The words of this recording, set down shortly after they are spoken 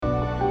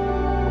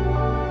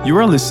You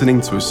are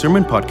listening to a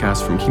sermon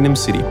podcast from Kingdom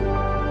City.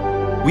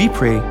 We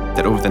pray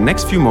that over the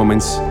next few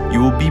moments, you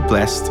will be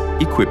blessed,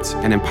 equipped,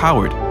 and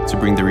empowered to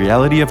bring the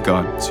reality of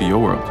God to your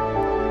world.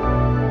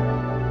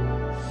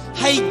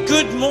 Hey,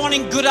 good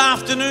morning, good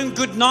afternoon,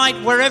 good night,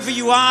 wherever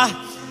you are.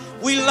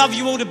 We love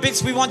you all to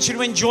bits. We want you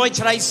to enjoy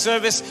today's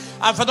service.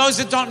 For those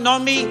that don't know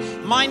me,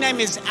 my name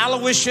is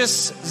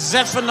Aloysius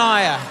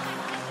Zephaniah.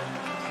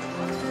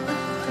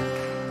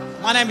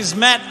 My name is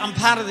Matt. I'm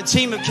part of the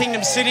team of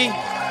Kingdom City.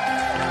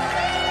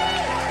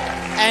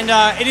 And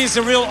it is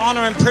a real honor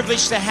and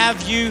privilege to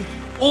have you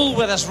all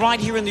with us right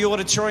here in the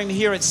auditorium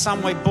here at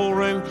Sunway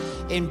Ballroom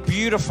in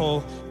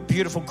beautiful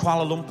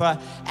Kuala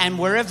Lumpur, and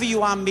wherever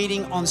you are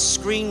meeting on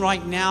screen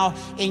right now,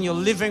 in your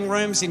living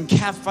rooms, in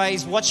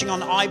cafes, watching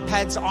on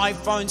iPads,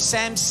 iPhones,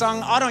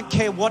 Samsung, I don't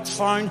care what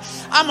phone.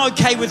 I'm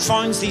okay with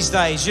phones these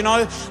days, you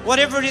know.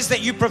 Whatever it is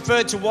that you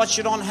prefer to watch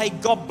it on, hey,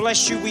 God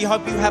bless you. We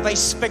hope you have a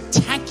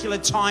spectacular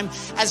time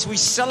as we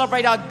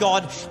celebrate our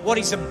God, what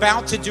He's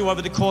about to do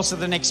over the course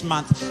of the next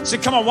month. So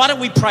come on, why don't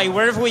we pray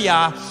wherever we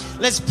are?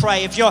 Let's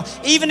pray.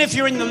 Even if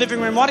you're in the living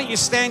room, why don't you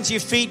stand to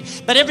your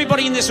feet? But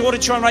everybody in this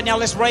auditorium right now,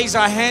 let's raise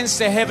our hands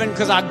to heaven,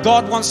 because our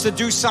God wants to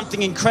do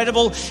something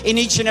incredible in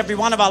each and every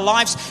one of our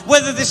lives.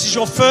 Whether this is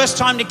your first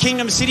time to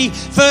Kingdom City,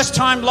 first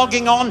time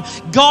logging on,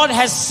 God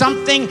has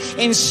something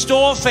in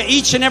store for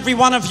each and every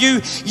one of you.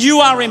 You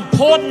are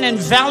important and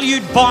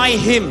valued by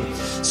Him.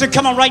 So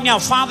come on right now,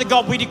 Father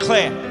God, we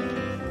declare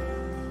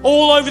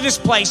all over this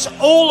place,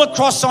 all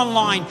across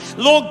online,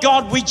 Lord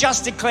God, we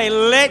just declare,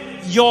 let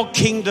your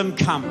kingdom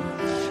come.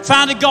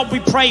 Father God,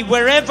 we pray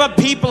wherever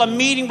people are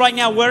meeting right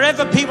now,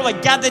 wherever people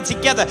are gathered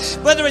together,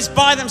 whether it's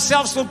by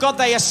themselves, Lord God,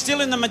 they are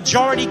still in the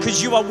majority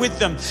because you are with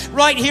them.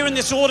 Right here in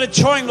this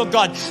auditorium, Lord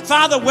God.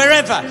 Father,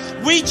 wherever,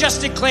 we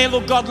just declare,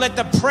 Lord God, let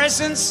the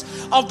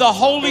presence of the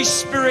Holy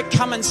Spirit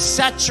come and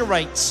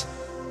saturate,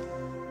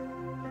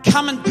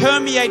 come and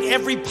permeate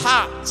every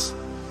part.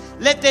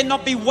 Let there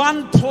not be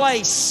one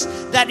place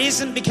that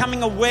isn't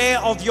becoming aware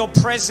of your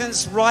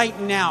presence right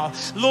now.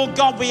 Lord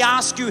God, we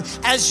ask you,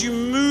 as you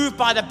move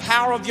by the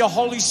power of your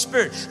Holy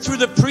Spirit through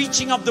the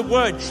preaching of the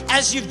word,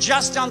 as you've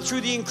just done through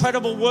the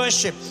incredible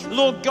worship,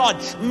 Lord God,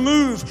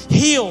 move,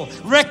 heal,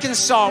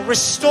 reconcile,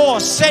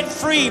 restore, set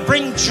free,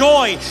 bring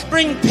joy,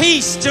 bring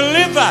peace,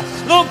 deliver.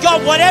 Lord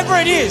God, whatever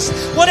it is,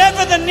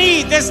 whatever the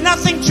need, there's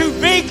nothing too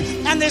big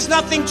and there's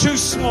nothing too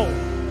small.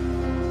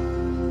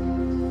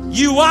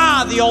 You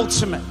are the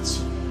ultimate.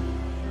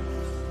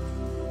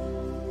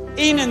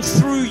 In and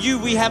through you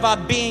we have our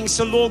being.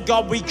 So Lord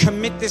God, we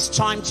commit this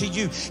time to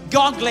you.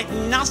 God, let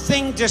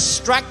nothing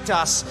distract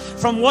us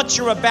from what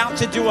you're about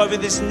to do over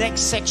this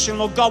next section.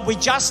 Lord God, we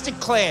just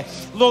declare,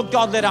 Lord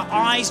God, let our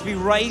eyes be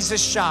razor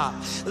sharp.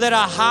 Let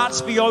our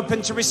hearts be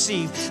open to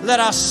receive. Let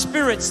our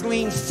spirits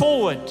lean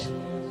forward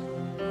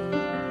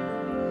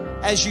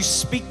as you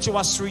speak to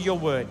us through your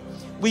word.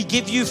 We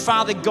give you,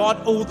 Father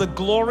God, all the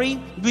glory.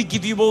 We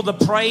give you all the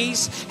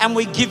praise. And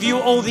we give you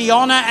all the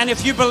honor. And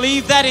if you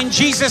believe that in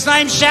Jesus'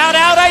 name, shout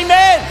out,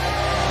 amen.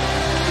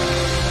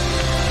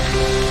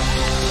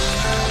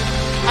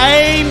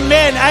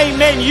 Amen,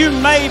 amen. You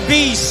may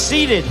be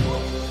seated.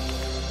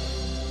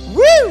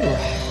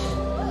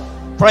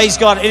 Woo! Praise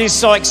God. It is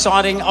so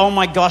exciting. Oh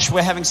my gosh,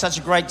 we're having such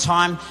a great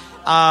time.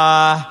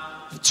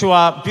 To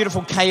our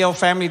beautiful KL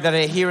family that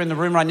are here in the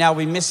room right now,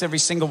 we miss every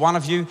single one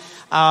of you.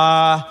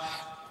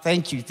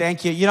 Thank you.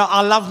 You know,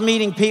 I love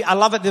meeting people. I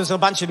love it. There's a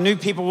bunch of new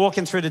people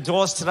walking through the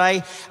doors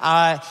today,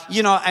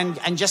 you know,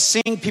 and just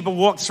seeing people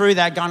walk through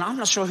that going, I'm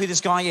not sure who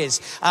this guy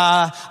is.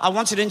 I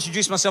wanted to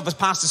introduce myself as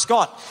Pastor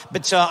Scott,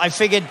 but I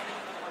figured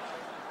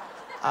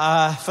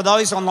for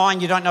those online,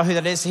 you don't know who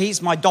that is.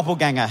 He's my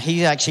doppelganger.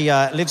 He actually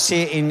lives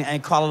here in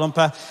Kuala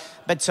Lumpur.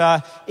 But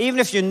even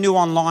if you're new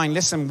online,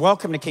 listen,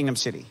 welcome to Kingdom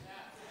City.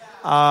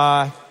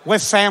 We're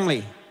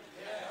family.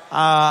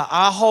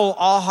 Our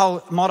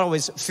whole motto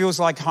is feels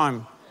like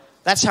home.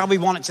 That's how we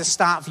want it to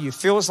start for you.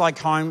 Feels like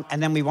home,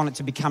 and then we want it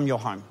to become your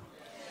home.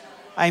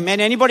 Amen.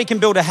 Anybody can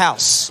build a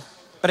house,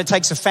 but it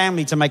takes a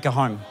family to make a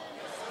home.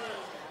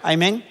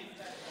 Amen.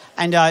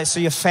 And so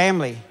your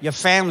family,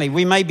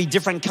 we may be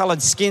different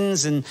colored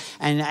skins and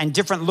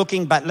different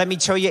looking, but let me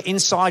tell you,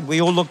 inside we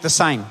all look the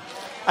same.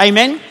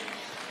 Amen.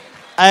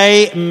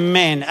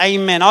 Amen.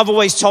 Amen. I've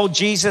always told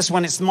Jesus,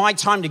 when it's my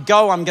time to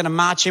go, I'm going to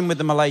march in with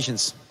the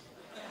Malaysians.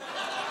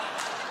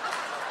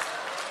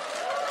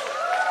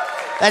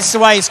 That's the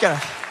way it's going.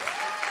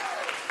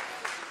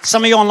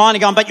 Some of you online are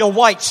going, but you're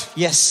white.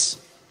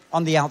 Yes,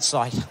 on the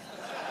outside.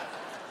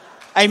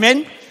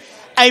 Amen.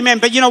 Amen.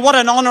 But you know, what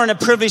an honor and a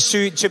privilege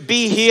to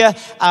be here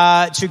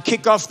to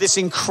kick off this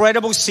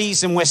incredible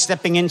season we're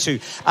stepping into.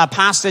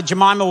 Pastor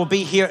Jemima will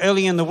be here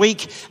early in the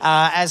week,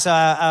 as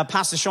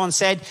Pastor Sean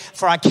said,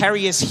 for our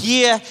carriers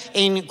here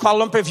in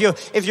Kuala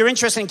Lumpur. If you're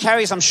interested in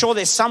carriers, I'm sure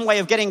there's some way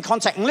of getting in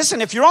contact. And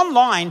listen, if you're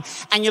online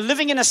and you're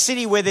living in a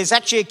city where there's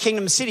actually a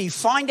Kingdom City,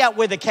 find out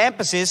where the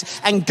campus is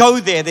and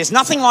go there. There's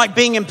nothing like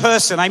being in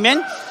person.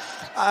 Amen.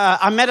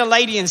 I met a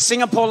lady in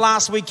Singapore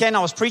last weekend. I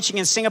was preaching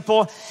in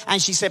Singapore,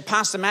 and she said,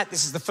 Pastor Matt,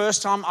 this is the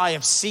first time I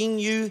have seen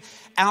you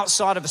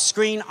outside of a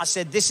screen. I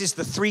said, this is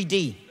the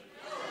 3D.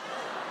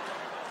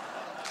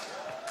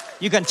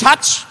 You can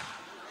touch,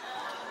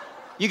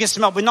 you can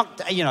smell. We're not,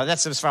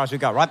 that's as far as we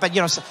go, right? But,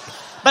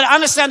 but I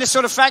understand this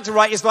sort of factor,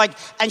 right? It's like,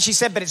 and she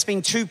said, but it's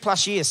been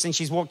 2+ years since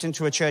she's walked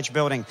into a church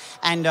building.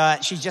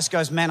 And she just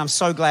goes, man, I'm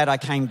so glad I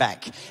came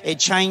back. It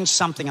changed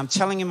something. I'm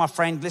telling you, my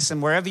friend,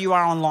 listen, wherever you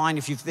are online,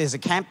 if there's a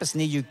campus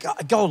near you,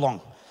 go along.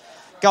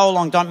 Go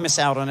along, don't miss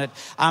out on it.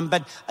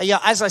 But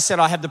as I said,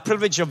 I have the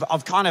privilege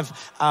of kind of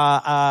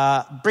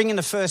bringing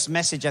the first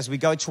message as we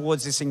go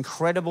towards this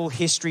incredible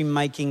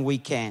history-making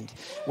weekend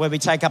where we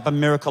take up a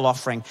miracle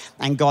offering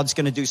and God's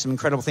going to do some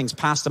incredible things.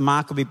 Pastor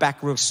Mark will be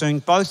back real soon.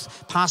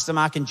 Both Pastor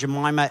Mark and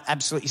Jemima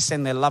absolutely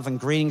send their love and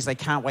greetings. They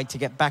can't wait to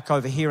get back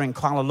over here in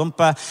Kuala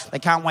Lumpur. They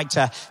can't wait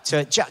to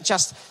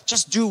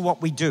just do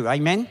what we do.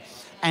 Amen.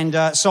 And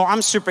so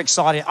I'm super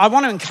excited. I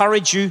want to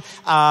encourage you,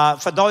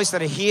 for those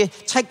that are here,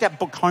 take that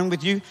book home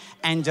with you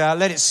and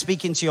let it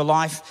speak into your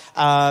life.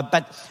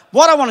 But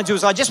what I want to do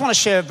is I just want to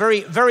share a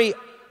very, very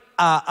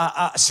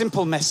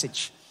simple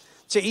message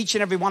to each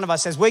and every one of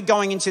us as we're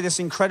going into this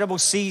incredible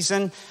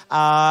season.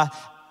 God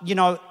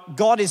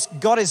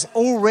has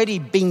already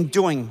been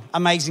doing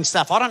amazing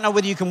stuff. I don't know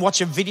whether you can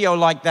watch a video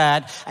like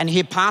that and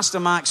hear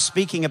Pastor Mark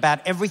speaking about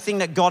everything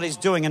that God is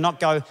doing and not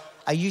go,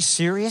 are you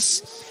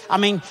serious? I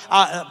mean,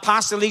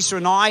 Pastor Lisa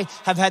and I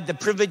have had the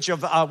privilege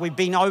of, we've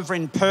been over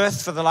in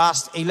Perth for the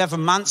last 11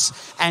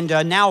 months. And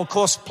now, of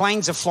course,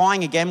 planes are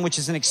flying again, which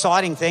is an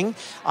exciting thing.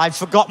 I'd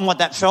forgotten what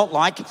that felt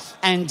like.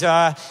 And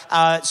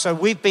so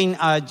we've been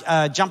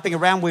jumping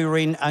around. We were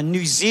in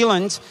New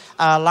Zealand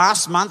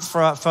last month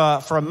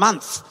for a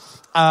month.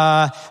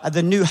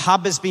 The new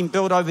hub has been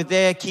built over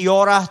there. Kia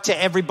ora to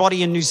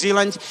everybody in New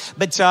Zealand.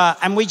 But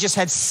and we just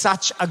had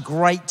such a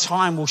great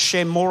time. We'll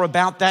share more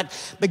about that.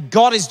 But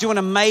God is doing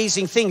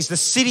amazing things. The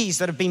cities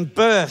that have been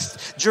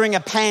birthed during a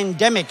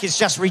pandemic is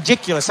just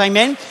ridiculous.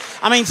 Amen.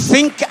 I mean,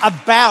 think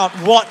about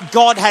what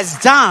God has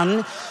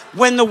done.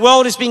 When the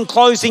world has been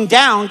closing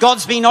down,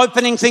 God's been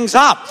opening things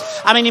up.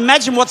 I mean,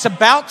 imagine what's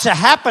about to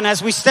happen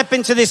as we step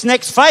into this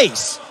next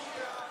phase.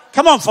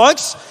 Come on,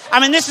 folks.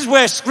 I mean, this is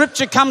where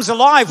scripture comes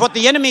alive. What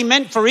the enemy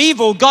meant for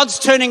evil, God's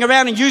turning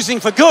around and using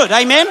for good.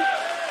 Amen?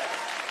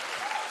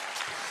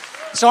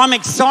 So I'm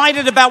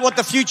excited about what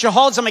the future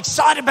holds. I'm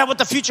excited about what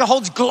the future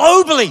holds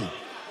globally.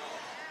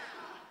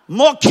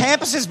 More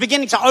campuses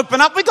beginning to open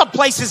up. We've got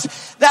places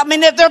that,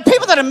 there are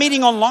people that are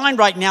meeting online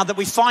right now that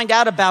we find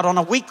out about on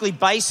a weekly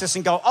basis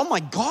and go, oh my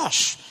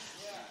gosh.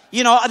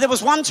 There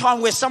was one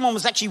time where someone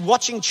was actually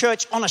watching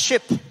church on a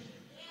ship.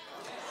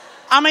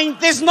 I mean,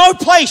 there's no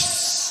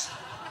place.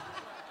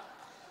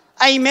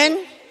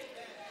 Amen.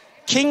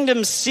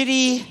 Kingdom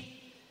City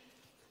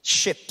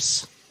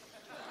ships.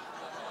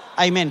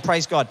 Amen.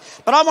 Praise God.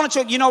 But I want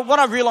to talk, what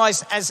I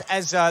realized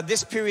as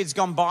this period's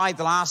gone by,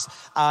 the last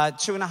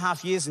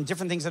 2.5 years and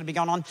different things that have been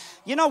going on.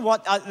 You know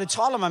what? The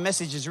title of my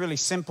message is really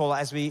simple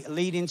as we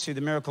lead into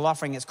the miracle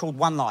offering. It's called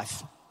One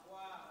Life.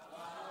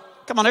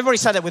 Come on, everybody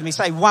say that with me.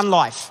 Say one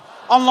life.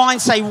 Online,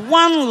 say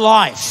one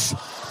life.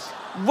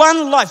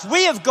 One life.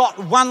 We have got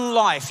one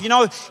life.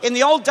 In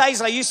the old days,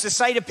 I used to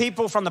say to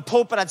people from the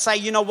pulpit, I'd say,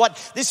 you know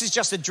what? This is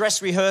just a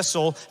dress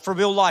rehearsal for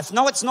real life.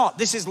 No, it's not.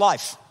 This is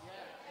life.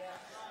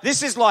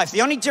 This is life.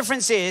 The only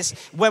difference is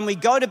when we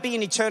go to be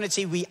in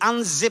eternity, we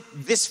unzip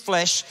this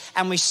flesh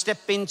and we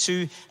step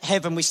into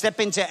heaven. We step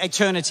into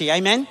eternity.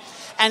 Amen?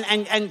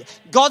 And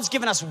God's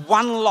given us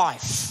one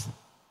life.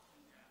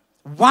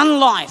 One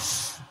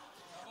life.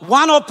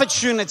 One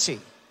opportunity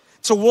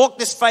to walk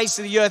this face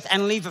of the earth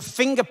and leave a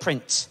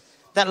fingerprint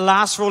that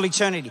lasts for all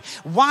eternity.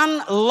 One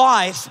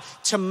life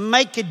to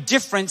make a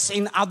difference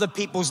in other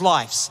people's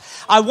lives.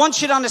 I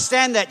want you to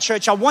understand that,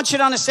 church. I want you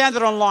to understand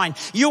that online.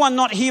 You are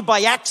not here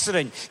by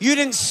accident. You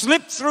didn't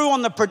slip through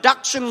on the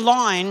production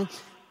line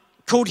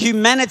called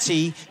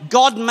humanity.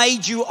 God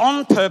made you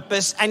on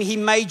purpose and he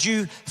made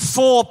you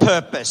for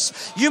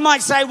purpose. You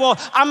might say, well,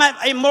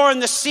 I'm more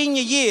in the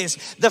senior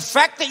years. The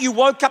fact that you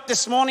woke up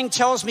this morning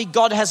tells me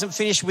God hasn't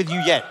finished with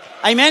you yet.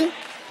 Amen?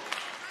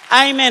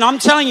 Amen. I'm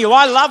telling you,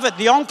 I love it.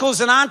 The uncles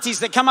and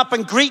aunties that come up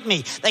and greet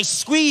me, they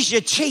squeeze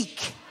your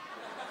cheek.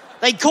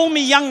 They call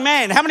me young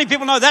man. How many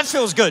people know that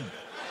feels good?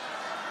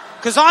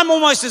 Because I'm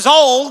almost as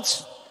old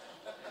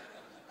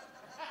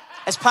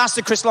as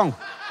Pastor Chris Long.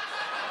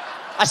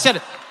 I said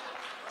it.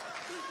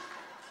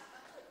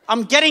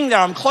 I'm getting there.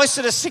 I'm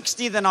closer to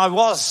 60 than I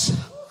was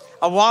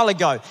a while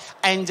ago.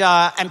 And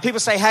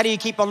people say, how do you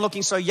keep on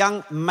looking so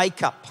young?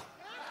 Makeup.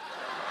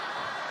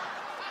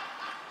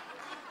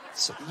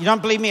 So you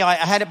don't believe me? I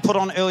had it put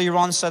on earlier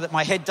on so that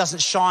my head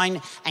doesn't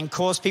shine and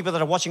cause people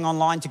that are watching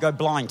online to go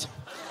blind.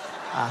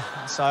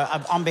 So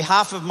on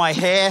behalf of my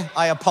hair,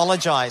 I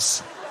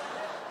apologize.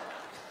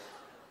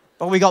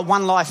 But we got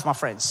one life, my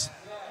friends.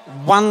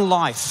 One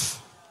life.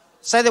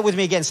 Say that with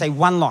me again. Say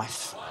one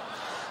life.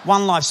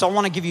 One life. So I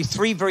want to give you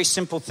 3 very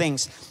simple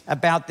things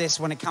about this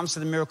when it comes to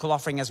the miracle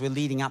offering as we're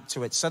leading up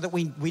to it so that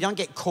we don't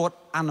get caught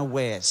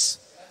unawares.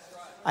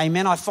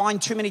 Amen. I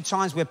find too many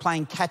times we're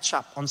playing catch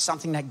up on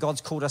something that God's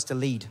called us to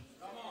lead.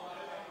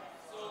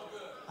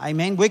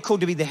 Amen. We're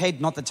called to be the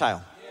head, not the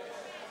tail.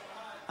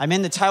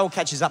 Amen. The tail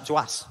catches up to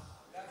us.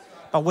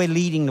 But we're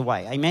leading the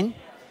way. Amen.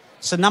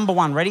 So number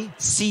one, ready?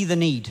 See the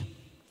need.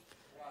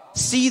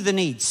 See the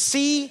need.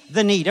 See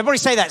the need. Everybody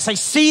say that. Say,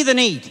 see the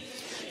need.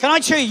 Can I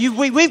tell you,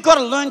 we've got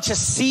to learn to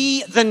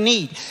see the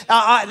need.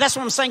 That's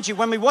what I'm saying to you.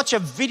 When we watch a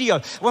video,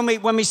 when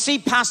we see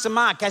Pastor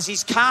Mark as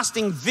he's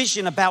casting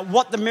vision about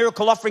what the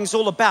miracle offering is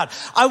all about,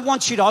 I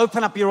want you to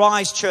open up your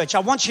eyes, church. I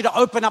want you to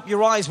open up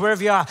your eyes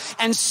wherever you are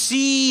and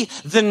see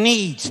the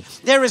need.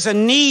 There is a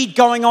need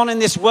going on in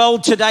this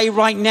world today,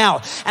 right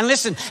now. And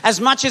listen, as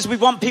much as we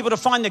want people to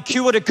find the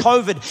cure to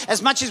COVID,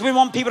 as much as we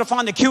want people to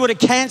find the cure to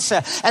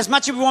cancer, as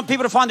much as we want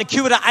people to find the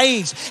cure to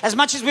AIDS, as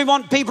much as we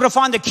want people to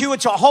find the cure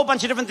to a whole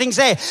bunch of different things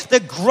there,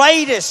 the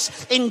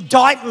greatest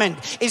indictment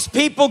is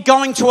people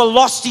going to a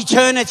lost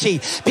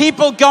eternity,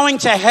 people going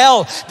to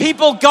hell,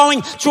 people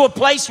going to a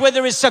place where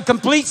there is a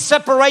complete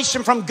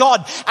separation from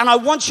God. And I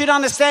want you to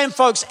understand,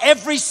 folks,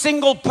 every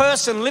single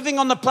person living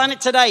on the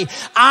planet today,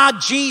 our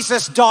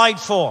Jesus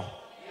died for.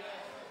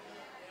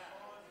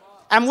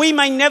 And we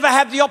may never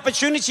have the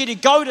opportunity to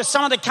go to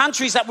some of the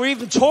countries that we're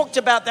even talked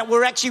about that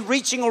we're actually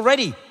reaching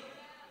already.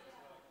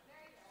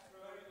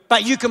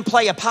 But you can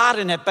play a part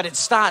in it, but it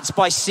starts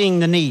by seeing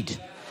the need.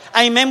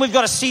 Amen. We've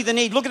got to see the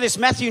need. Look at this.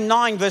 Matthew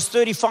 9, verse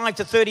 35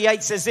 to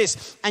 38 says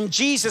this. And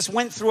Jesus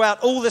went throughout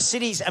all the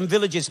cities and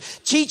villages,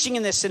 teaching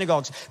in their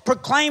synagogues,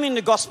 proclaiming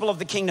the gospel of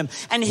the kingdom,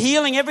 and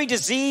healing every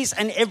disease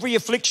and every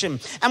affliction.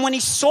 And when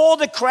he saw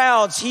the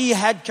crowds, he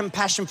had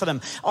compassion for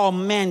them. Oh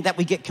man, that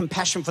we get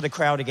compassion for the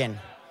crowd again.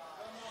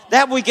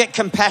 That we get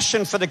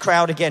compassion for the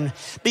crowd again,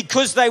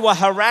 because they were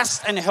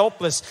harassed and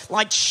helpless,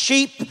 like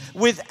sheep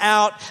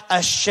without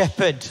a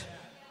shepherd.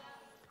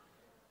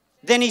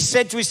 Then he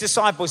said to his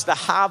disciples, the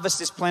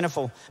harvest is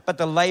plentiful, but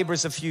the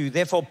laborers are few.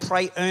 Therefore,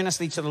 pray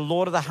earnestly to the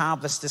Lord of the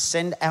harvest to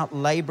send out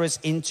laborers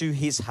into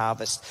his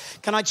harvest.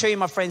 Can I tell you,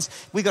 my friends,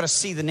 we got to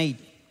see the need.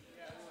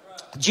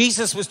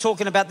 Jesus was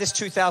talking about this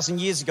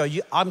 2,000 years ago.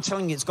 I'm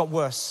telling you, it's got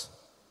worse.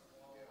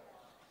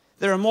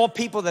 There are more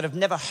people that have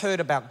never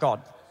heard about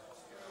God,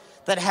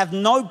 that have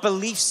no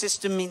belief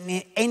system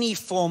in any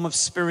form of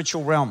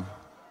spiritual realm.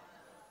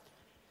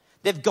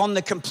 They've gone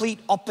the complete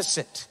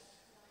opposite,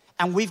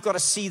 and we've got to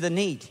see the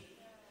need.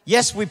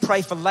 Yes, we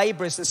pray for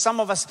laborers, and some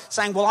of us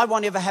saying, well, I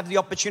won't ever have the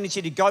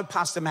opportunity to go,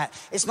 Pastor Matt.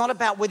 It's not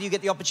about whether you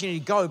get the opportunity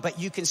to go, but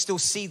you can still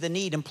see the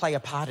need and play a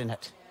part in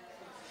it.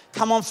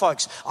 Come on,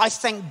 folks. I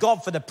thank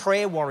God for the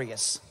prayer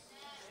warriors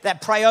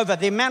that pray over.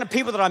 The amount of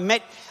people that I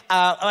met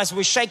as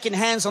we're shaking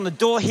hands on the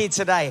door here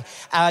today,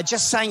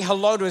 just saying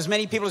hello to as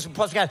many people as we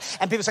possibly can,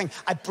 and people saying,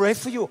 I pray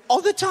for you all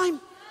the time.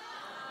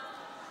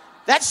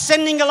 That's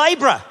sending a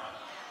laborer.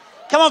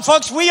 Come on,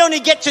 folks, we only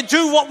get to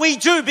do what we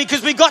do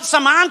because we got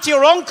some auntie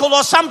or uncle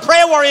or some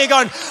prayer warrior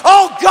going,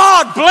 oh,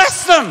 God,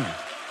 bless them.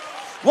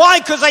 Why?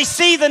 Because they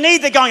see the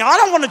need. They're going, I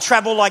don't want to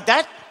travel like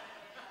that.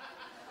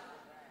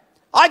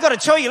 I got to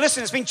tell you,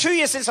 listen, it's been 2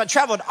 years since I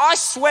traveled. I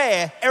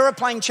swear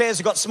airplane chairs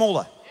have got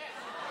smaller.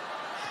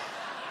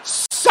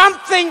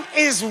 Something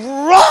is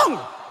wrong.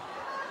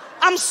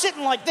 I'm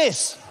sitting like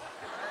this.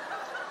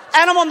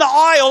 And I'm on the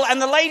aisle, and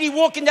the lady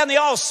walking down the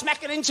aisle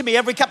smacking into me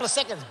every couple of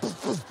seconds.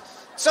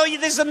 So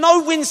there's a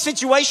no-win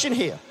situation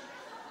here.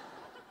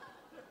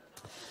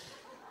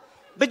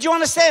 But you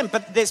understand,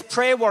 but there's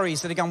prayer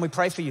warriors that are going, we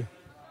pray for you.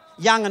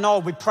 Young and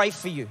old, we pray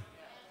for you.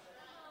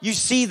 You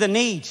see the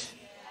need.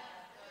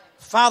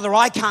 Father,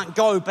 I can't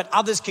go, but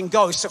others can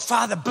go. So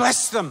Father,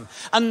 bless them,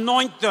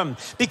 anoint them,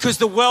 because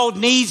the world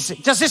needs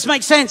it. Does this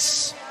make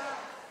sense?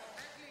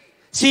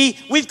 See,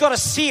 we've got to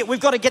see it. We've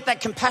got to get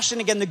that compassion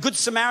again. The Good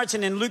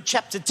Samaritan in Luke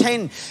chapter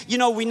 10, you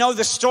know, we know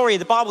the story.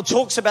 The Bible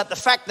talks about the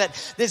fact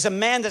that there's a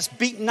man that's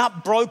beaten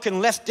up,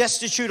 broken, left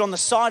destitute on the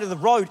side of the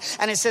road.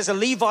 And it says a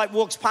Levite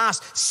walks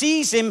past,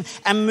 sees him,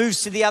 and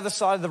moves to the other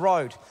side of the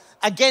road.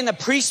 Again, a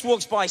priest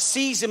walks by,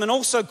 sees him, and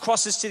also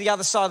crosses to the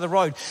other side of the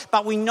road.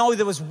 But we know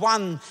there was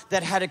one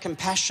that had a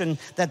compassion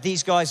that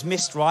these guys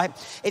missed, right?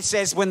 It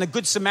says when the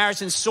Good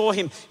Samaritan saw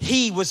him,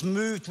 he was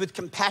moved with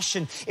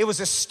compassion. It was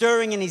a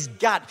stirring in his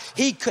gut.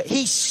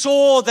 He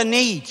saw the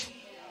need.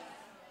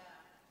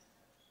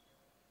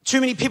 Too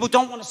many people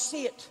don't want to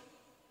see it.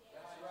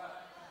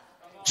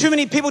 Too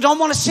many people don't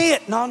want to see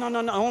it. No,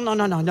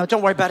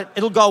 don't worry about it.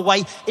 It'll go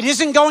away. It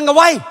isn't going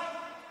away.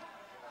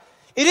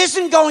 It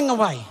isn't going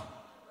away.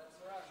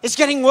 It's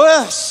getting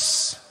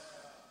worse.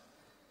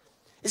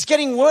 It's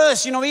getting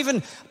worse. You know,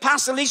 even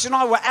Pastor Lisa and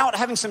I were out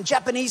having some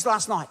Japanese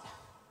last night.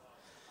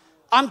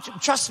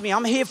 Trust me,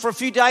 I'm here for a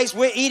few days.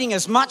 We're eating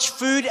as much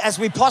food as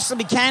we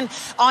possibly can.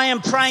 I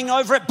am praying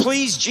over it.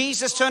 Please,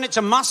 Jesus, turn it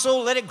to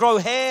muscle. Let it grow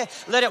hair.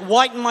 Let it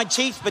whiten my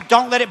teeth, but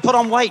don't let it put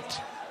on weight.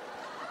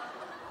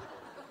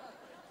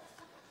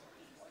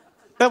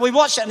 But we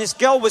watched it, and this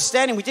girl was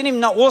standing. We didn't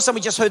even know. All of a sudden,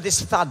 we just heard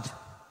this thud.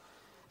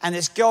 And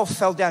this girl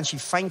fell down. She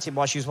fainted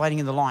while she was waiting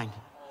in the line.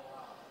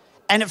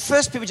 And at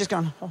first, people just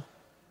going, oh.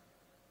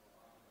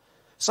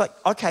 It's like,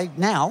 okay,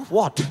 now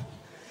what?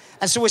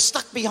 And so we're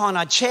stuck behind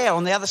our chair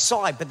on the other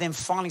side, but then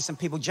finally some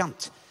people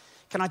jumped.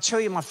 Can I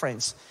tell you, my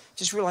friends,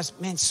 just realize,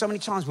 man, so many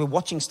times we're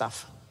watching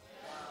stuff.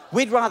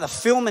 We'd rather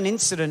film an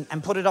incident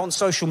and put it on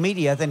social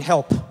media than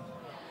help.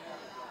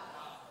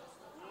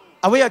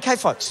 Are we okay,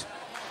 folks?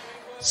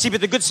 See,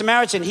 but the Good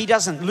Samaritan, he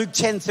doesn't. Luke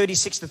 10,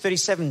 36 to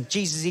 37,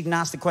 Jesus even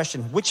asked the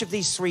question, which of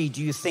these three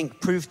do you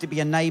think proved to be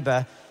a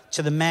neighbor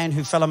to the man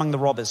who fell among the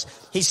robbers?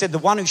 He said, the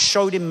one who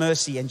showed him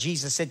mercy. And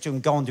Jesus said to him,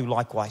 go and do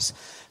likewise.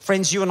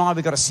 Friends, you and I,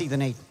 we've got to see the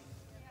need.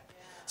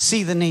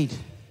 See the need.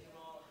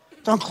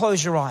 Don't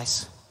close your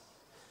eyes.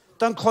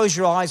 Don't close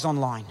your eyes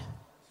online.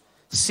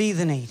 See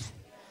the need.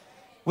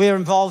 We're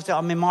involved,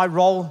 my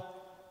role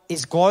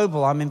is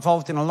global. I'm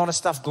involved in a lot of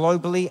stuff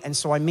globally, and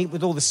so I meet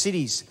with all the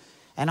cities.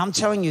 And I'm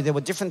telling you, there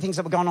were different things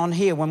that were going on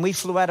here. When we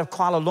flew out of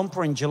Kuala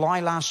Lumpur in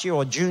July last year,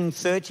 or June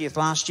 30th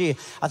last year,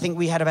 I think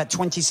we had about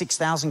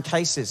 26,000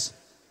 cases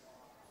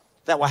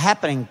that were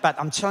happening. But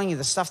I'm telling you,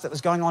 the stuff that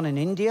was going on in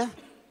India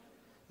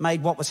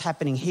made what was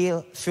happening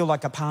here feel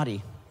like a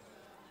party.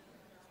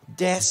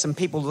 Deaths and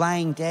people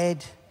laying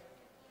dead,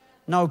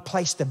 no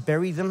place to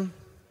bury them.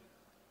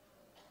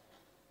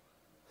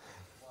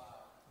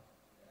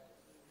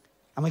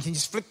 And we can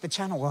just flick the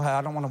channel. Well,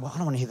 I don't want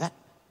to hear that.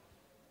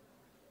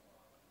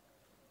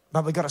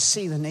 But we've got to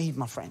see the need,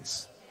 my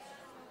friends.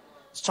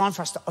 It's time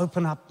for us to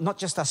open up, not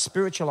just our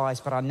spiritual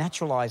eyes, but our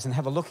natural eyes, and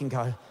have a look and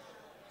go,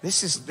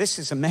 this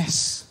is a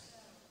mess.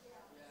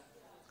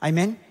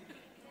 Amen?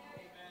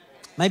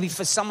 Maybe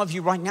for some of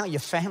you right now, your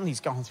family's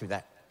going through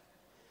that.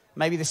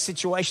 Maybe the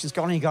situation's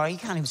gone and you go, you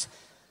can't even,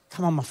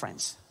 come on, my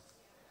friends.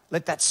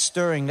 Let that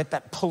stirring, let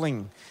that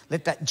pulling,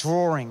 let that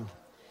drawing.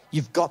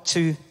 You've got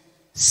to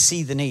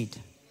see the need.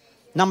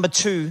 Number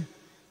 2,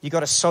 you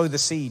got to sow the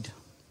seed.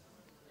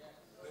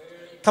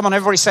 Come on,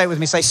 everybody say it with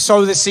me. Say,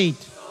 sow the seed.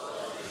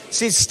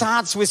 See, it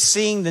starts with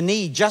seeing the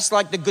need. Just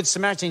like the Good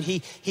Samaritan,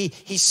 he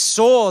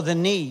saw the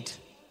need,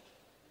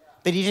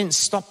 but he didn't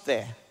stop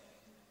there.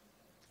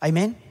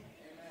 Amen?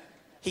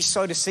 He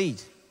sowed a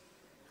seed.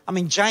 I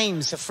mean,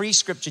 James, a free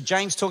scripture,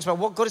 James talks about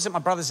what good is it, my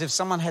brothers, if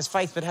someone has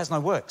faith but has no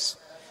works?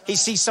 He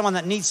sees someone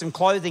that needs some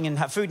clothing and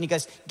food and he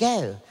goes,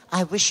 go,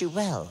 I wish you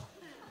well.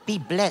 Be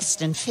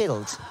blessed and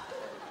filled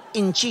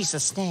in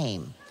Jesus'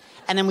 name.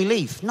 And then we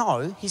leave.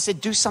 No, he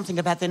said, do something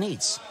about their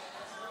needs.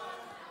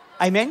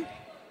 Amen?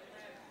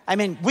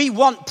 Amen. We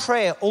want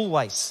prayer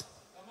always.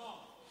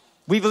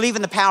 We believe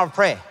in the power of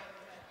prayer.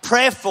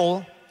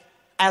 Prayerful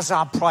as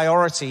our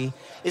priority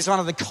is one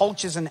of the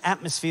cultures and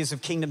atmospheres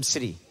of Kingdom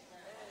City.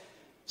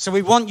 So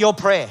we want your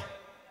prayer.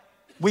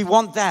 We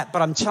want that.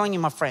 But I'm telling you,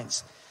 my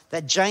friends,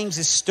 that James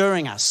is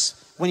stirring us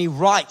when he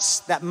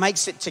writes, that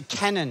makes it to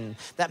canon,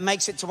 that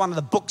makes it to one of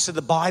the books of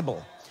the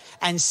Bible,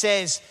 and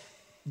says,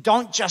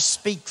 don't just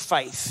speak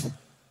faith,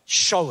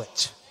 show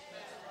it.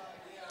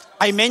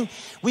 Amen.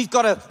 We've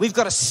got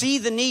to see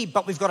the need,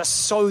 but we've got to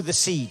sow the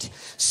seed.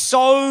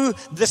 Sow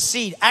the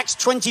seed. Acts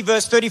 20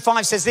 verse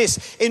 35 says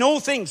this, in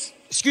all things,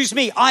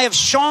 I have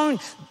shown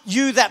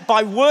you that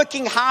by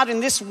working hard in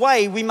this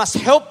way, we must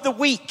help the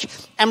weak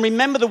and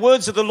remember the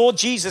words of the Lord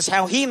Jesus,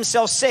 how he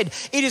himself said,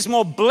 it is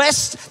more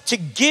blessed to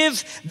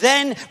give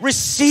than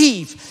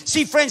receive.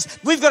 See, friends,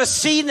 we've got to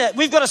see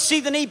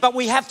the need, but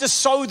we have to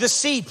sow the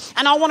seed.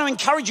 And I want to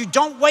encourage you,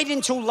 don't wait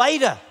until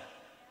later.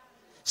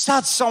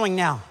 Start sowing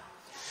now.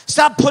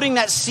 Start putting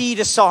that seed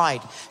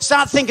aside.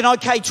 Start thinking,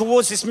 okay,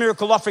 towards this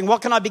miracle offering,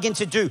 what can I begin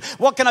to do?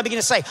 What can I begin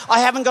to say? I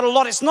haven't got a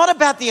lot. It's not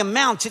about the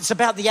amount. It's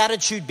about the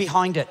attitude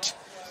behind it.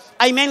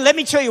 Amen. Let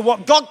me tell you,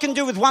 what God can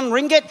do with 1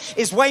 ringgit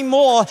is way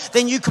more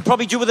than you could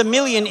probably do with 1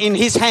 million in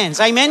his hands.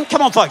 Amen.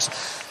 Come on, folks.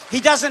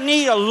 He doesn't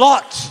need a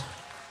lot.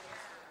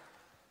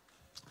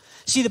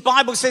 See, the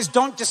Bible says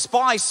don't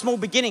despise small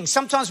beginnings.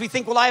 Sometimes we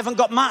think, well, I haven't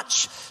got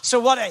much.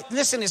 So what?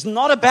 Listen, it's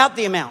not about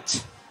the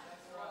amount.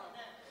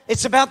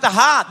 It's about the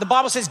heart. The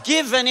Bible says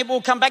give and it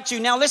will come back to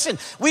you. Now listen,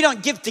 we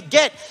don't give to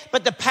get,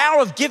 but the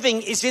power of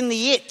giving is in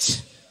the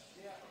it.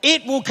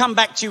 It will come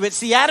back to you. It's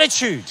the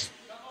attitude.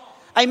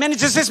 Amen.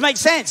 Does this make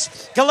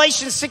sense?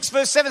 Galatians 6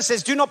 verse 7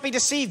 says, do not be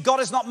deceived.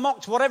 God is not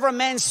mocked. Whatever a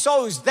man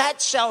sows,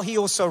 that shall he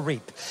also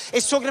reap.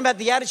 It's talking about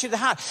the attitude of the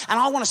heart. And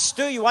I want to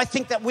stir you. I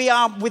think that we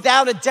are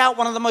without a doubt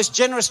one of the most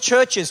generous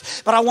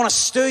churches, but I want to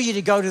stir you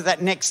to go to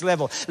that next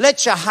level.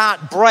 Let your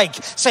heart break.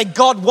 Say,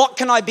 God, what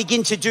can I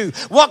begin to do?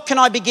 What can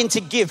I begin to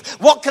give?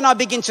 What can I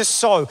begin to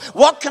sow?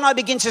 What can I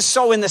begin to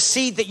sow in the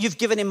seed that you've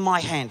given in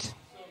my hand?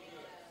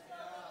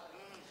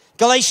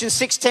 Galatians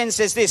 6:10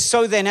 says this,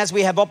 so then as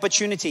we have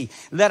opportunity,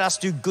 let us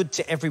do good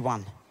to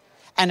everyone,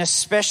 and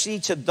especially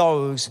to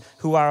those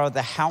who are of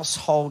the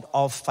household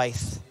of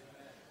faith.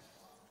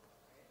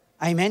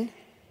 Amen?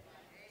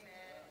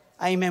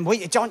 Amen.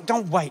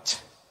 Don't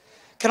wait.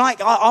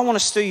 I want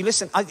to stir you.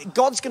 Listen,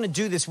 God's going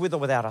to do this with or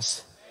without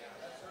us.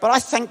 But I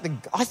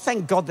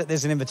thank God that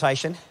there's an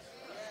invitation.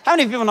 How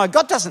many people know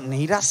God doesn't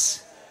need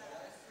us?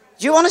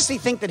 Do you honestly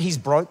think that he's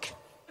broke?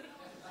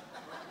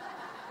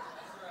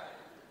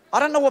 I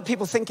don't know what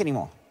people think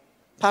anymore.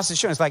 Pastor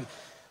Sean, it's like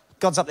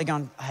God's up there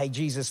going, hey,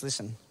 Jesus,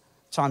 listen,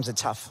 times are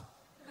tough.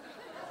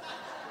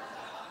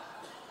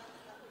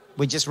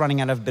 We're just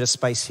running out of a bit of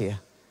space here,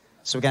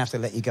 so we're going to have to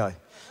let you go.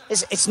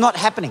 It's not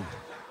happening.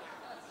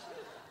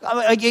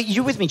 Are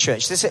you with me,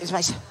 church?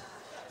 It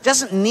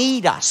doesn't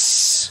need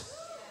us.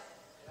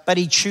 but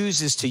he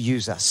chooses to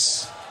use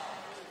us.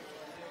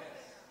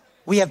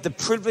 We have the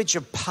privilege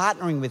of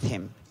partnering with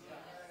him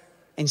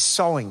in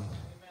sowing.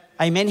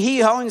 Amen.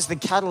 He owns the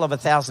cattle of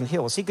 1,000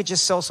 hills. He could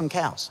just sell some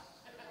cows.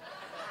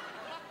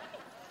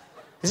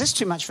 Is this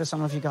too much for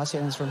some of you guys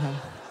here in this room?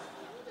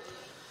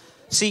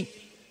 See,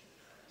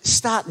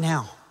 start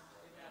now.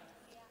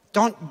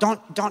 Don't.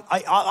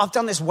 I've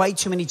done this way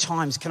too many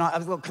times.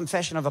 I've got a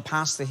confession of a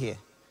pastor here.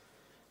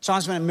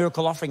 Times when a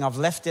miracle offering, I've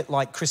left it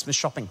like Christmas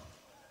shopping.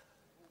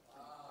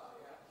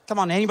 Come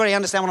on, anybody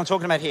understand what I'm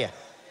talking about here?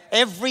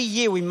 Every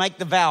year we make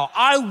the vow,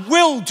 I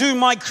will do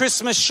my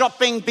Christmas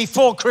shopping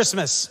before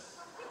Christmas.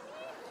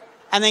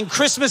 And then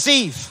Christmas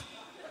Eve,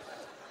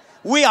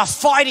 we are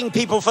fighting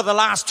people for the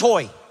last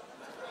toy.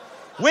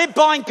 We're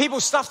buying people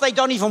stuff they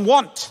don't even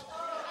want.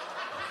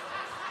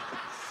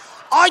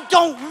 I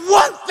don't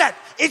want that.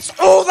 It's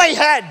all they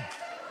had.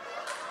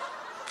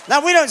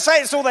 Now, we don't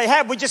say it's all they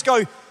had. We just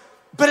go,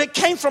 but it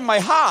came from my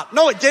heart.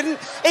 No, it didn't.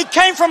 It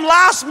came from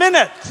last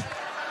minute.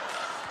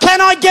 Can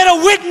I get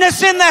a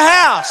witness in the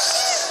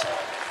house?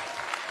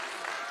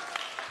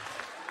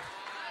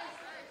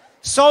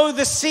 Sow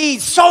the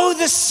seed. Sow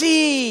the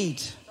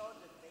seed.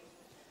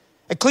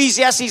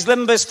 Ecclesiastes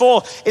 11 verse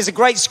 4 is a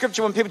great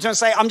scripture when people turn and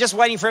say, I'm just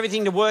waiting for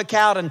everything to work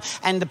out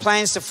and the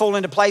plans to fall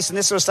into place and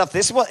this sort of stuff.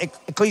 This is what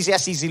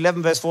Ecclesiastes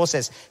 11 verse 4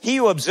 says. He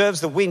who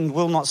observes the wind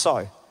will not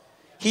sow.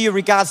 He who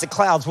regards the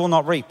clouds will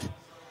not reap.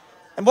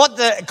 And what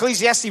the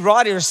Ecclesiastes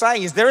writer is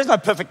saying is there is no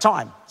perfect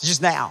time. It's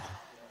just now.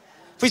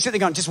 If we sit there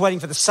going, just waiting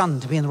for the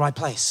sun to be in the right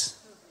place.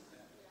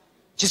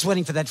 Just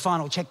waiting for that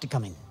final check to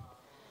come in.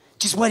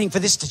 Just waiting for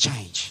this to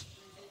change.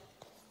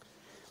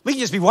 We can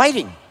just be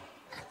waiting.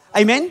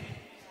 Amen?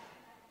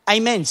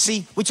 Amen.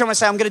 See, we're trying to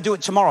say, I'm going to do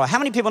it tomorrow. How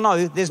many people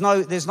know there's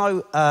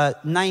no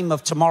name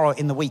of tomorrow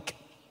in the week?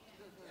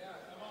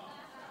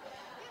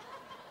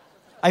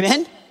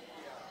 Amen?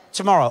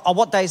 Tomorrow. Oh,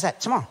 what day is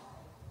that? Tomorrow.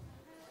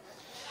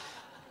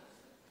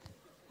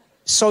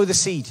 Sow the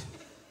seed.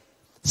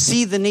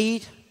 See the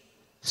need.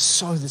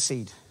 Sow the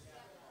seed.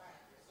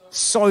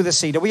 Sow the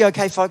seed. Are we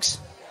okay, folks?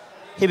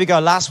 Here we go.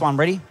 Last one.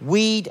 Ready?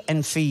 Weed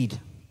and feed.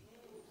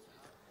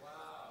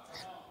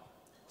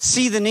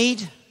 See the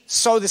need.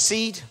 Sow the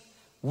seed.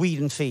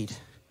 Weed and feed.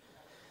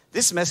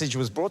 This message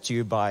was brought to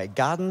you by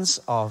Gardens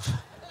of...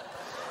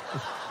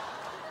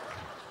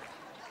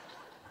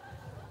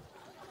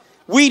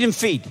 Weed and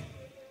feed.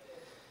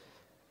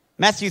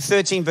 Matthew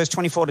 13 verse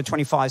 24 to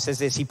 25 says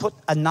this. He put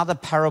another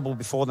parable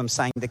before them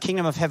saying, the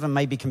kingdom of heaven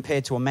may be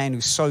compared to a man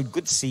who sowed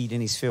good seed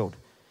in his field.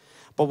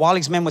 But while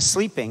his men were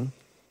sleeping,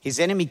 his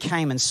enemy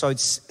came and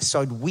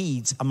sowed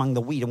weeds among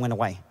the wheat and went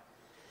away.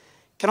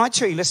 Can I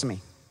tell you, listen to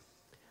me.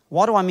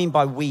 What do I mean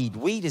by weed?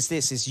 Weed is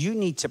this, is you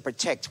need to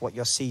protect what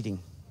you're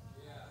seeding.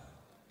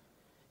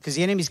 Because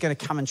the enemy's going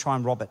to come and try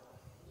and rob it.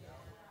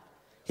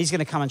 He's going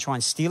to come and try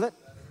and steal it.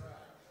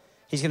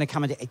 He's going to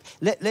come and...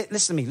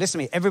 Listen to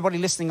me. Everybody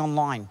listening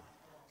online.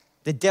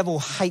 The devil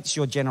hates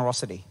your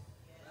generosity.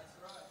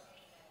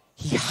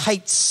 He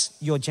hates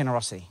your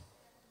generosity.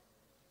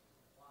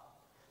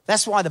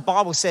 That's why the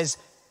Bible says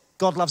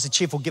God loves a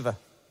cheerful giver,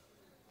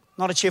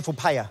 not a cheerful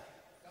payer.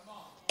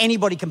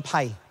 Anybody can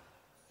pay.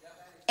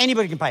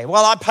 Anybody can pay.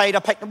 Well, I paid.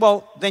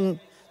 Well, then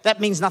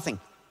that means nothing.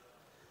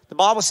 The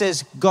Bible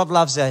says God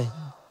loves a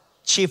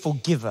cheerful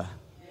giver.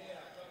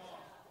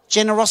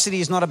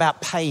 Generosity is not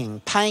about paying.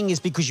 Paying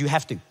is because you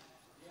have to.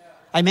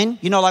 Amen?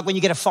 You know, like when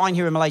you get a fine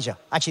here in Malaysia.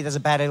 Actually, that's a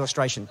bad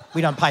illustration.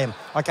 We don't pay them.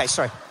 Okay,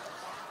 sorry.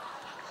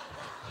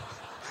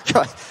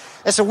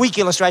 That's a weak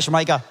illustration,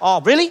 right? You go,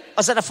 oh, really?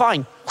 Is that a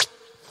fine?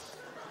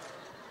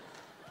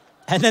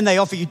 And then they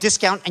offer you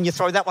discount and you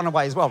throw that one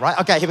away as well, right?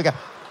 Okay, here we go.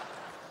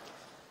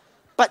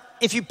 But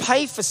if you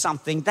pay for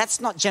something, that's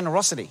not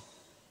generosity.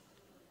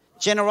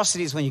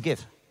 Generosity is when you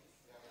give.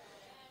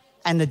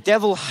 And the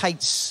devil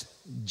hates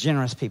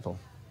generous people.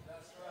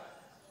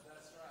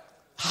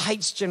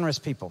 Hates generous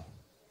people.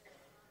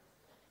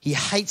 He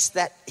hates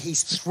that.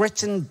 He's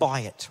threatened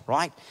by it,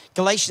 right?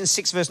 Galatians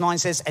 6 verse 9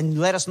 says, and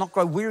let us not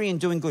grow weary in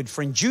doing good,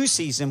 for in due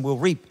season we'll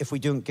reap if we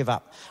don't give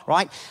up,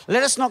 right?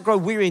 Let us not grow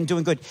weary in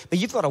doing good, but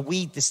you've got to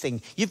weed this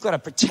thing. You've got to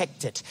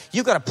protect it.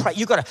 You've got to pray.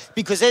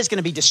 Because there's going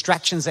to be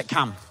distractions that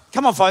come.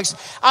 Come on, folks.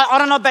 I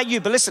don't know about you,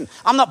 but listen,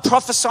 I'm not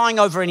prophesying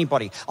over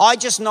anybody. I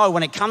just know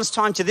when it comes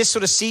time to this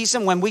sort of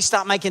season, when we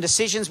start making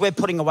decisions, we're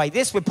putting away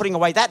this, we're putting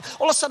away that.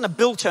 All of a sudden a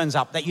bill turns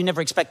up that you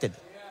never expected.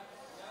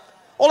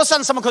 All of a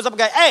sudden someone comes up and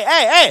goes,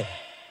 hey,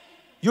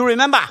 you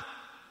remember?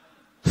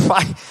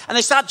 Right? And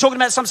they start talking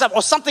about some stuff,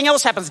 or something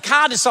else happens. The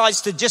car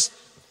decides to just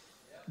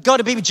go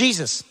to be with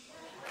Jesus.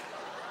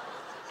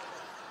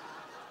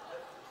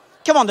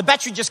 Come on, the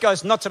battery just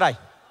goes, not today.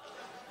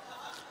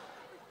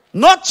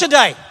 Not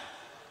today.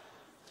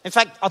 In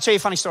fact, I'll tell you a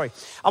funny story.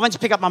 I went to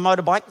pick up my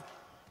motorbike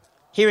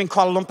here in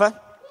Kuala Lumpur.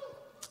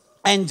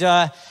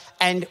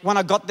 And when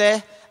I got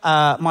there,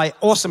 my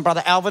awesome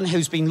brother Alvin,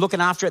 who's been looking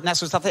after it and that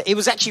sort of stuff, he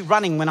was actually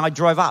running when I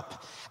drove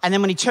up. And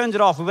then when he turned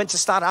it off, we went to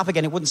start it up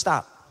again, it wouldn't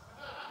start.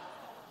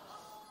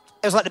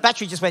 It was like the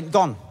battery just went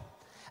gone.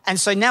 And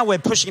so now we're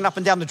pushing it up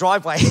and down the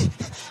driveway.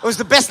 It was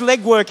the best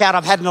leg workout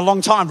I've had in a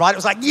long time, right? It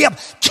was like, yep,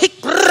 kick,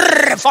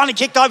 brrr, finally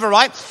kicked over,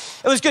 right?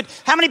 It was good.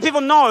 How many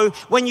people know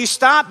when you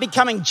start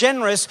becoming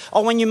generous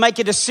or when you make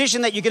a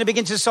decision that you're going to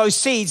begin to sow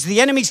seeds,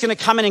 the enemy's going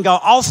to come in and go,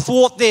 I'll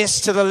thwart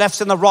this to the left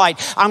and the right.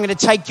 I'm going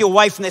to take you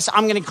away from this.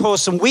 I'm going to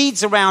cause some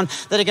weeds around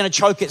that are going to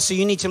choke it. So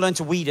you need to learn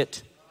to weed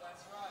it.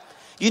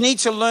 You need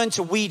to learn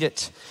to weed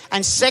it.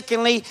 And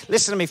secondly,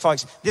 listen to me,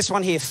 folks. This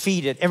one here,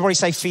 feed it. Everybody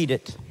say feed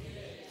it.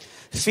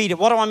 Feed it.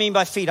 What do I mean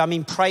by feed? I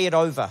mean pray it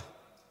over.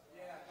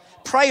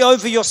 Pray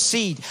over your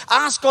seed.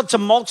 Ask God to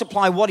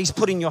multiply what He's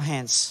put in your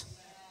hands.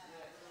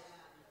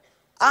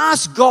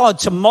 Ask God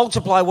to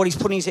multiply what He's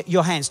putting in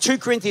your hands. 2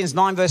 Corinthians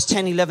 9 verse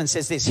 10, 11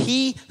 says this.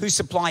 He who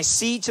supplies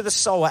seed to the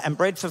sower and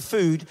bread for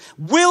food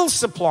will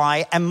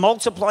supply and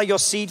multiply your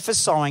seed for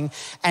sowing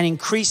and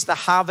increase the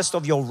harvest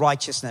of your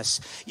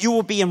righteousness. You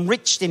will be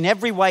enriched in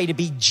every way to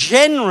be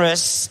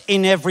generous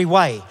in every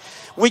way,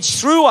 which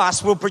through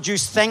us will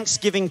produce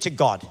thanksgiving to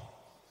God.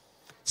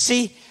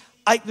 See,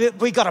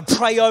 we got to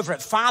pray over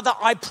it. Father,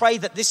 I pray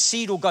that this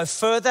seed will go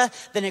further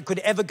than it could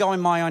ever go in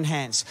my own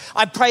hands.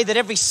 I pray that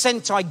every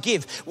cent I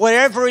give,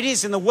 wherever it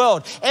is in the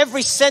world,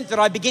 every cent that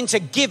I begin to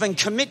give and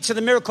commit to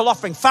the miracle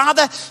offering,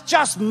 Father,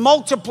 just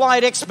multiply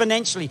it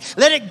exponentially.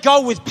 Let it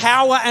go with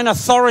power and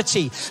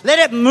authority. Let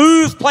it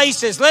move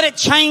places. Let it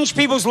change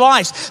people's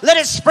lives. Let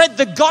it spread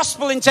the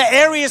gospel into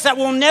areas that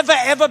we'll never,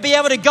 ever be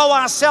able to go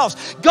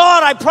ourselves.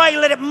 God, I pray,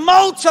 let it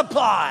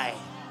multiply.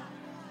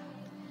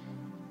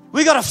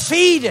 We got to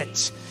feed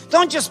it.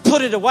 Don't just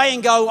put it away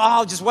and go, oh,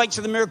 I'll just wait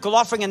till the miracle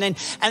offering. And then,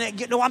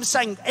 you know, I'm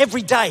saying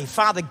every day,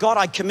 Father, God,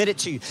 I commit it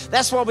to you.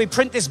 That's why we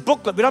print this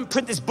booklet. We don't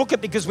print this booklet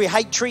because we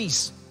hate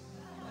trees.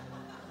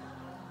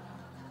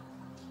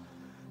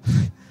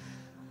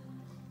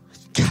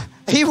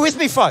 Are you with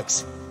me,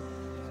 folks?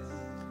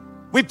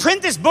 We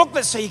print this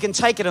booklet so you can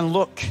take it and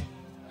look.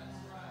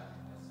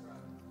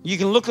 You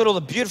can look at all the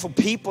beautiful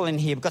people in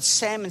here. We've got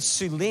Sam and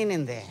Sue Lynn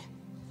in there,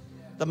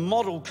 the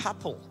model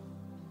couple.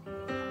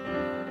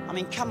 I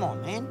mean, come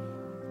on, man.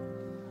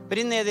 But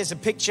in there's a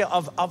picture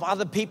of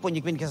other people, and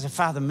you can say,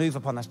 Father, move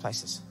upon those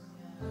places.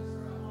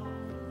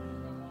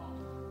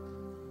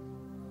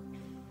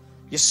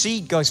 Your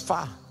seed goes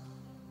far.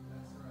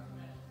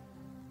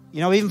 You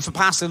know, even for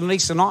Pastor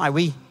Lisa and I,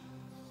 we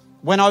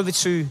went over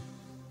to,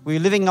 we were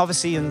living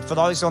obviously, and for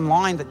those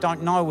online that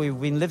don't know, we've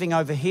been living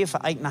over here for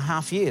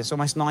 8.5 years,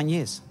 almost 9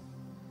 years.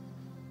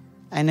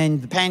 And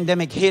then the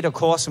pandemic hit, of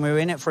course, and we were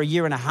in it for 1.5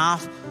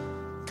 years.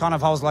 Kind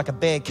of, I was like a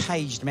bear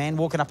caged, man,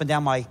 walking up and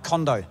down my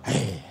condo.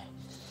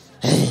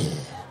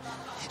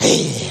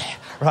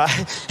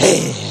 Right?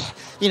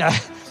 You know,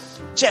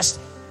 just,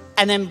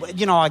 and then,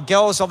 you know, our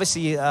girls,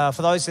 obviously,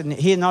 for those in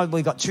here know,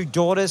 we got 2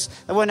 daughters.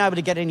 They weren't able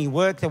to get any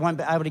work. They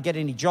weren't able to get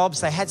any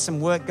jobs. They had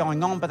some work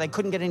going on, but they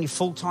couldn't get any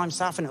full-time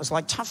stuff, and it was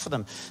like tough for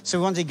them. So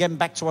we wanted to get them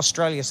back to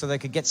Australia so they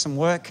could get some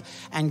work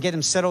and get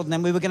them settled. And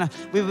then we were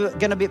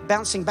gonna be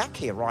bouncing back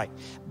here, right?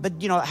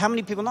 But, you know, how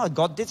many people know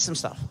God did some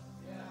stuff?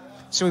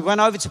 So we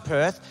went over to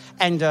Perth,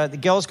 and the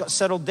girls got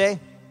settled there.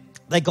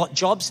 They got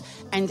jobs,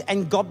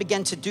 and God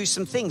began to do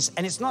some things.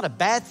 And it's not a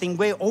bad thing.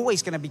 We're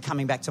always going to be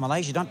coming back to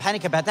Malaysia. Don't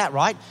panic about that,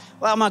 right?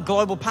 Well, I'm a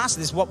global pastor.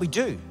 This is what we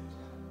do.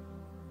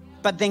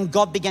 But then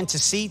God began to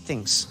seed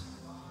things.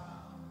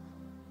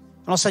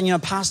 And all of a sudden, you know,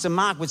 Pastor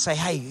Mark would say,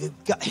 hey,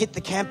 hit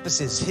the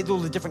campuses, hit all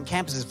the different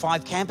campuses,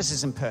 5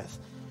 campuses in Perth.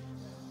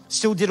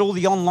 Still did all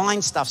the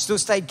online stuff, still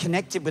stayed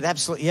connected with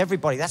absolutely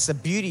everybody. That's the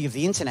beauty of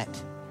the internet.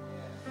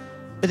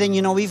 But then,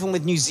 you know, even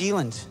with New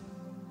Zealand,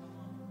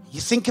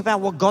 you think about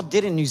what God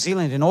did in New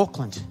Zealand, in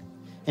Auckland,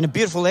 in a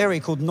beautiful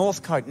area called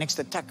Northcote next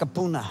to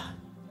Takapuna.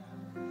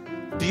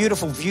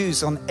 Beautiful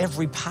views on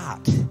every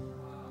part.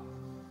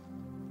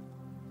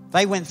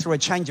 They went through a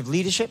change of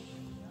leadership,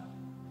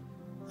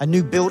 a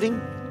new building,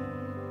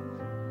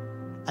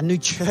 a new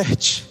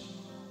church,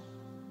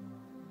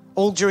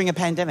 all during a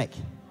pandemic.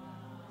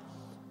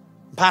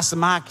 Pastor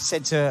Mark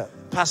said to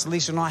Pastor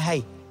Lisa and I, hey,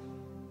 why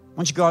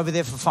don't you go over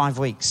there for 5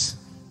 weeks?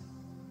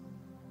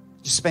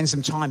 Just spend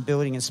some time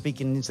building and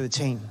speaking into the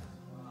team.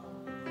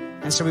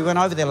 And so we went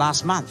over there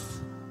last month.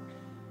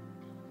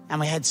 And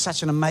we had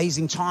such an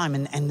amazing time.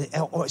 And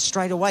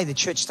straight away, the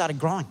church started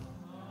growing.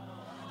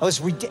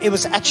 It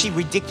was actually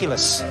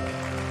ridiculous.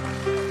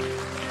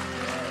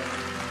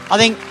 I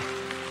think,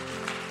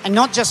 and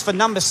not just for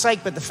numbers' sake,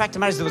 but the fact of the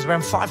matter is there was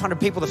around 500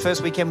 people the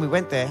first weekend we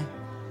went there.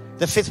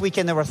 The 5th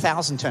weekend, there were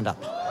 1,000 turned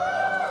up.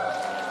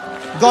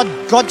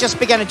 God just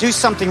began to do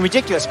something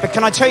ridiculous. But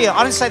can I tell you,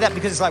 I don't say that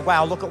because it's like,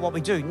 wow, look at what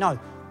we do. No,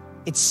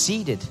 it's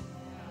seeded.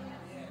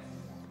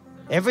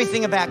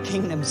 Everything about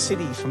Kingdom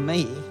City for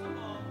me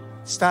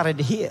started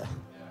here.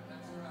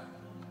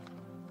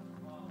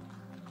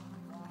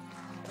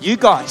 You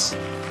guys,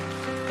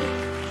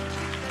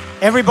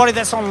 everybody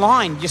that's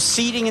online, you're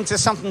seeding into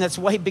something that's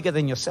way bigger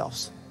than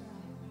yourselves.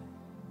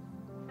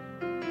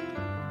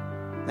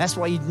 That's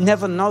why you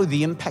never know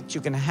the impact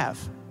you're going to have.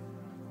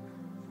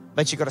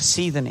 But you got to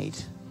see the need.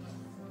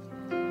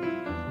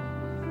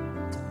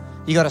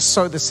 You got to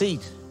sow the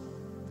seed.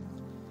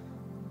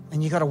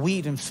 And you got to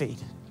weed and feed.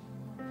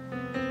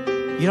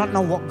 You don't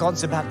know what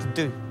God's about to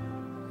do.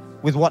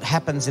 with what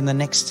happens in the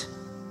next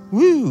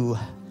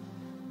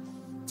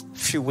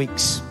few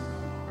weeks.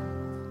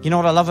 You know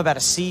what I love about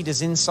a seed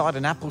is inside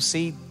an apple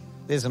seed,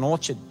 there's an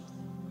orchard.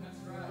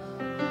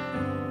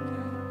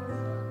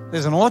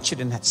 There's an orchard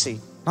in that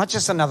seed, not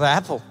just another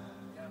apple.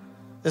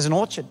 There's an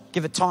orchard.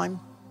 Give it time.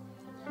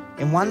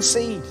 In one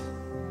seed,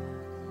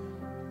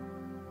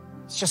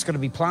 it's just got to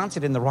be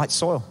planted in the right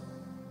soil.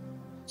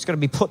 It's got to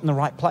be put in the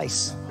right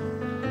place.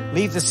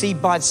 Leave the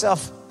seed by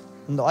itself.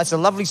 It's a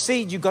lovely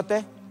seed you got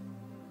there.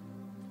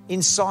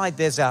 Inside,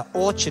 there's an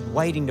orchard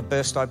waiting to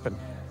burst open.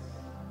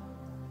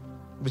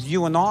 With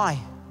you and I,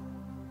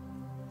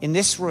 in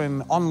this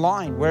room,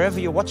 online, wherever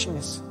you're watching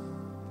this.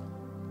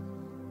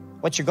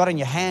 What you got in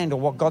your hand or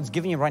what God's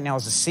giving you right now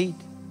is a seed.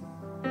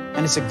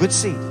 And it's a good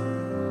seed.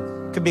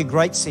 It could be a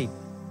great seed.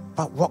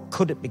 But what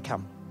could it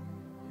become?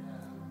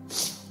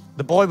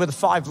 The boy with the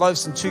 5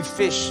 loaves and 2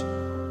 fish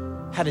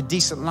had a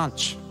decent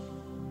lunch.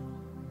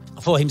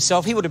 For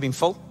himself, he would have been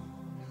full.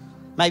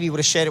 Maybe he would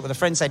have shared it with a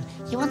friend, said,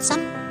 "You want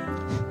some?"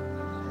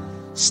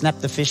 Snap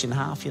the fish in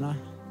half, you know.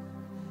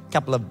 A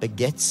couple of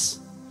baguettes.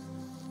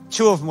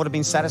 2 of them would have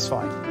been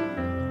satisfied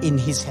in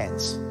his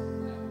hands.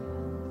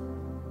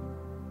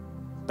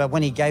 But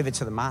when he gave it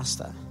to the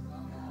master,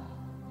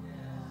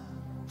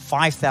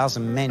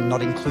 5,000 men,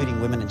 not including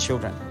women and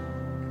children,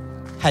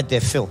 had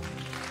their fill.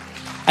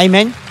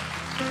 Amen.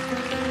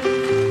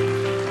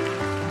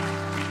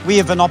 We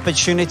have an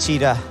opportunity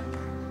to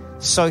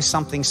sow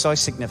something so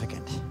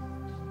significant.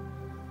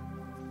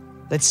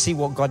 Let's see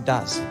what God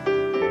does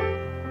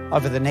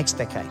over the next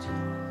decade.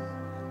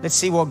 Let's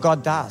see what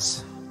God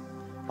does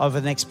over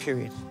the next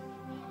period.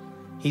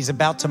 He's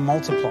about to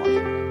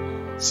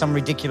multiply some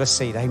ridiculous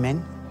seed.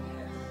 Amen.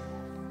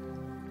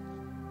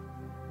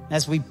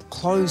 As we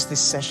close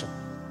this session,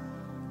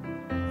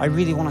 I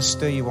really want to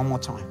stir you one more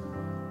time.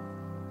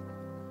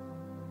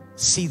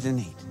 See the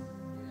need.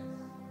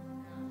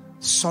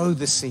 Sow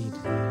the seed.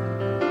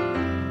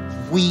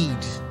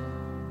 Weed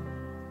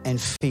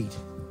and feed.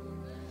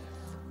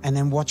 And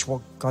then watch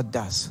what God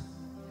does.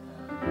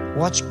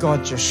 Watch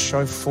God just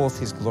show forth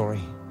His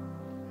glory.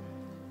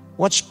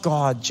 Watch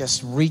God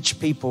just reach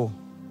people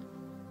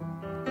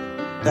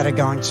that are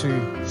going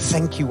to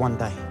thank you one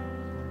day.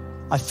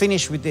 I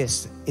finish with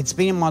this. It's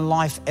been in my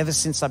life ever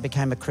since I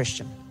became a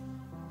Christian.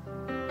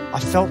 I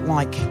felt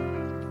like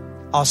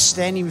I was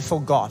standing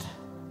before God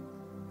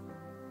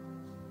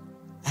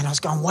and I was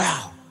going,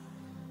 wow,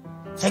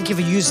 thank you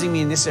for using me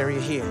in this area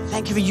here.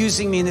 Thank you for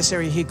using me in this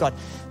area here, God.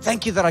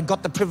 Thank you that I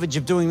got the privilege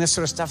of doing this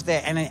sort of stuff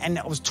there. And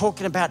I was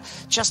talking about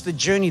just the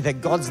journey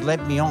that God's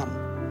led me on.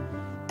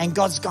 And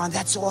God's going,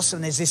 that's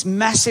awesome. There's this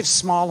massive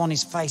smile on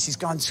His face. He's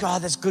going, oh,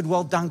 that's good,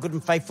 well done, good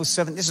and faithful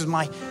servant. This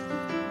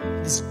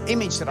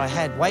image that I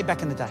had way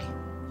back in the day.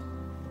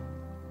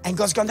 And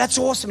God's going, that's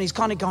awesome. He's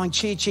kind of going,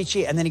 cheer, cheer,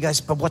 cheer. And then He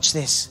goes, but watch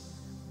this.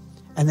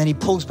 And then He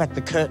pulls back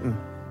the curtain.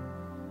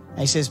 And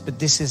He says, but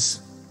this is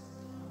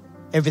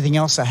everything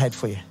else I had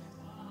for you.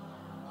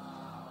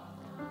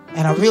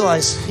 And I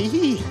realized,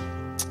 the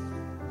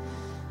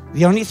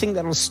only thing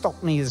that will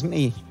stop me is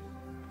me.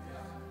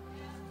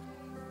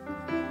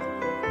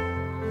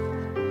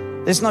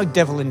 There's no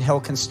devil in hell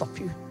can stop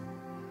you.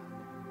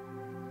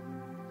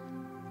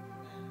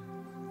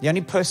 The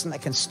only person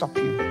that can stop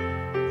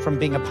you from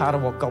being a part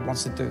of what God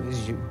wants to do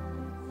is you.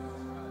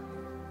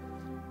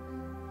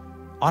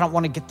 I don't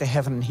want to get to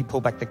heaven and He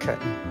pull back the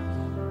curtain.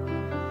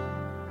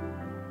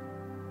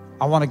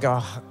 I want to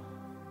go,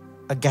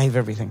 I gave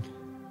everything.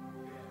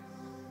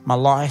 My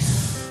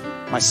life,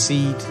 my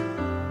seed,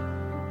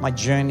 my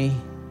journey.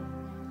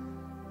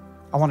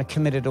 I want to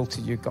commit it all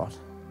to you, God.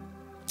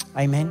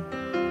 Amen.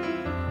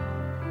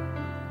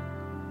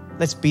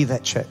 Let's be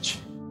that church.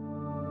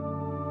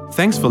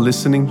 Thanks for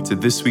listening to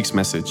this week's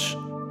message.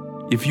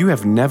 If you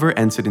have never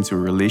entered into a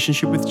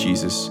relationship with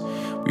Jesus,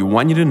 we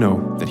want you to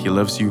know that He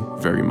loves you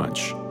very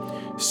much.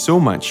 So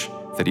much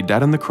that He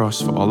died on the cross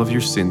for all of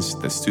your sins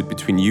that stood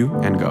between you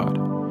and God.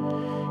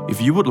 If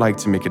you would like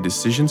to make a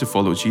decision to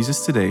follow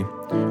Jesus today,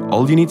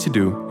 all you need to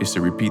do is to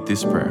repeat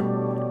this prayer.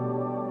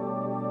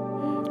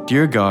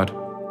 Dear God,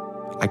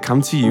 I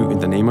come to you in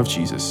the name of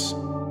Jesus.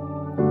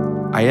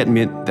 I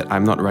admit that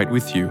I'm not right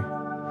with you,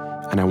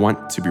 and I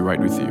want to be right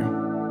with you.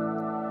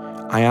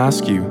 I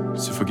ask you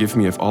to forgive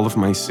me of all of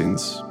my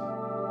sins.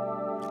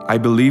 I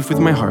believe with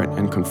my heart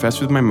and confess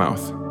with my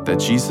mouth that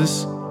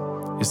Jesus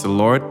is the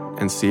Lord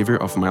and Savior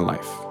of my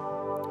life.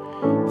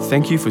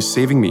 Thank you for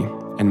saving me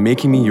and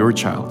making me your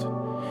child.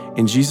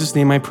 In Jesus'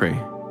 name I pray.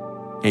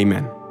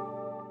 Amen.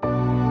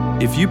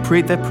 If you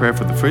prayed that prayer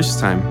for the first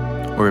time,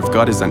 or if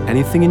God has done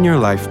anything in your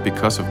life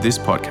because of this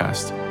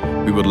podcast,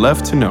 we would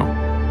love to know.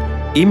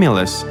 Email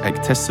us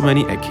at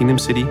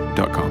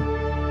testimony@kingdomcity.com.